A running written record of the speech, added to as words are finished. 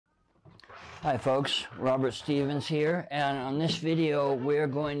Hi folks, Robert Stevens here, and on this video we're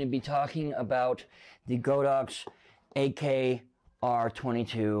going to be talking about the Godox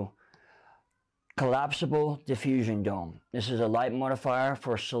AK-R22 Collapsible Diffusion Dome. This is a light modifier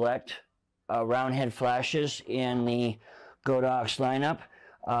for select round head flashes in the Godox lineup.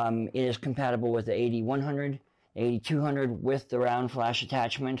 It is compatible with the AD100, AD200 with the round flash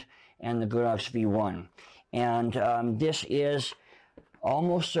attachment, and the Godox V1. And this is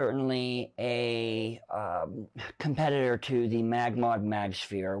almost certainly a competitor to the MagMod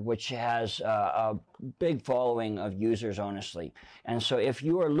MagSphere, which has a big following of users, honestly. And so if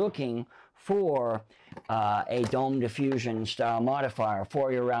you are looking for a dome diffusion style modifier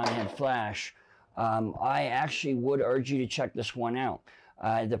for your round head flash, I actually would urge you to check this one out.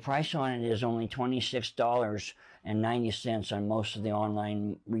 The price on it is only $26.90 on most of the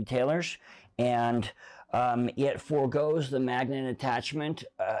online retailers, and it forgoes the magnet attachment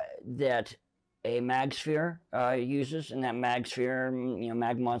that a MagSphere uses in that MagSphere,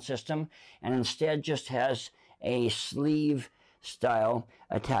 MagMod system, and instead just has a sleeve style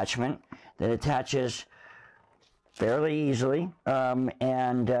attachment that attaches fairly easily,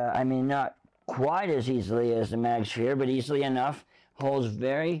 I mean not quite as easily as the MagSphere, but easily enough. Holds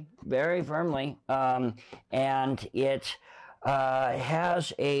very, very firmly, and it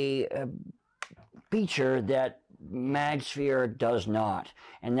has a feature that MagSphere does not,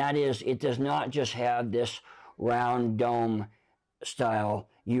 and that is it does not just have this round dome style.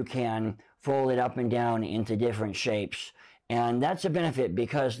 You can fold it up and down into different shapes, and that's a benefit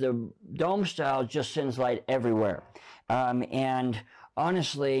because the dome style just sends light everywhere, and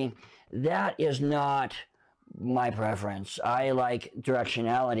honestly that is not my preference. I like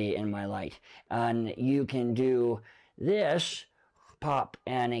directionality in my light, and you can do this pop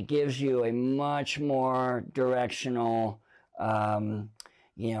and it gives you a much more directional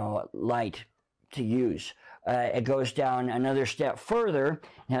light to use. It goes down another step further.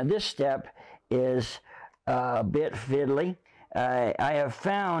 Now this step is a bit fiddly. I have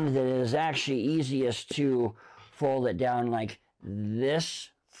found that it is actually easiest to fold it down like this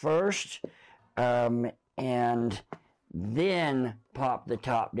first, and then pop the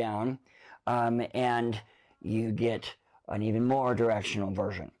top down, and you get an even more directional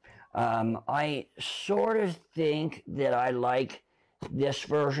version. I sort of think that I like this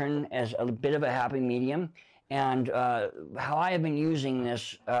version as a bit of a happy medium, and how I have been using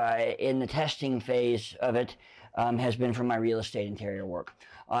this in the testing phase of it has been for my real estate interior work.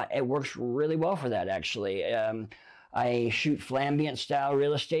 It works really well for that, actually. I shoot flambient style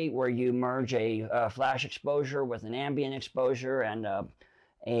real estate where you merge a flash exposure with an ambient exposure and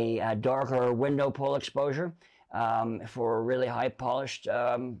a darker window pull exposure for a really high polished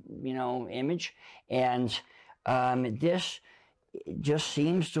image. And this just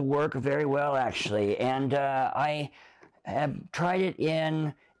seems to work very well, actually. And I have tried it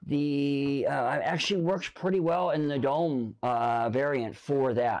in the actually works pretty well in the dome variant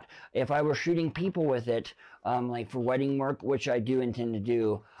for that. If I were shooting people with it, like for wedding work, which I do intend to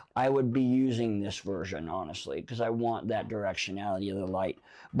do, I would be using this version, honestly, because I want that directionality of the light.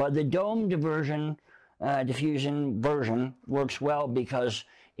 But the dome diffusion version works well because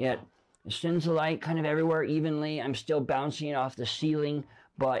it sends the light kind of everywhere evenly. I'm still bouncing it off the ceiling,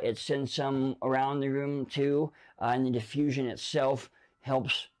 but it sends some around the room too, and the diffusion itself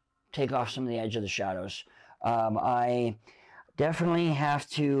helps take off some of the edge of the shadows. I definitely have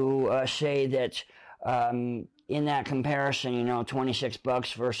to say that in that comparison, 26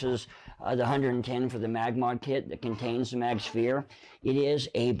 bucks versus the 110 for the MagMod kit that contains the MagSphere, it is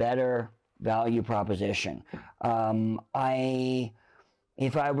a better value proposition. If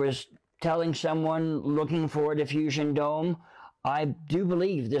I was telling someone looking for a diffusion dome, I do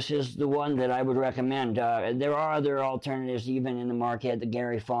believe this is the one that I would recommend. There are other alternatives even in the market, the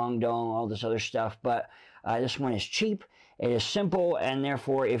Gary Fong dome, all this other stuff, but this one is cheap, it is simple, and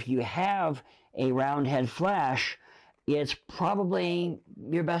therefore if you have a round head flash, it's probably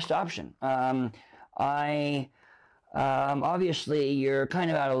your best option. Obviously you're kind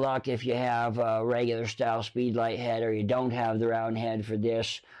of out of luck if you have a regular style speedlight head or you don't have the round head for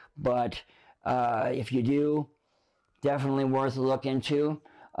this, but if you do, definitely worth a look into.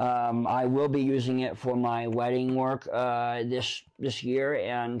 I will be using it for my wedding work this year,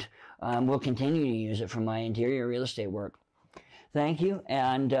 and will continue to use it for my interior real estate work. Thank you,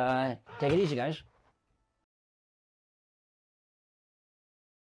 and take it easy, guys.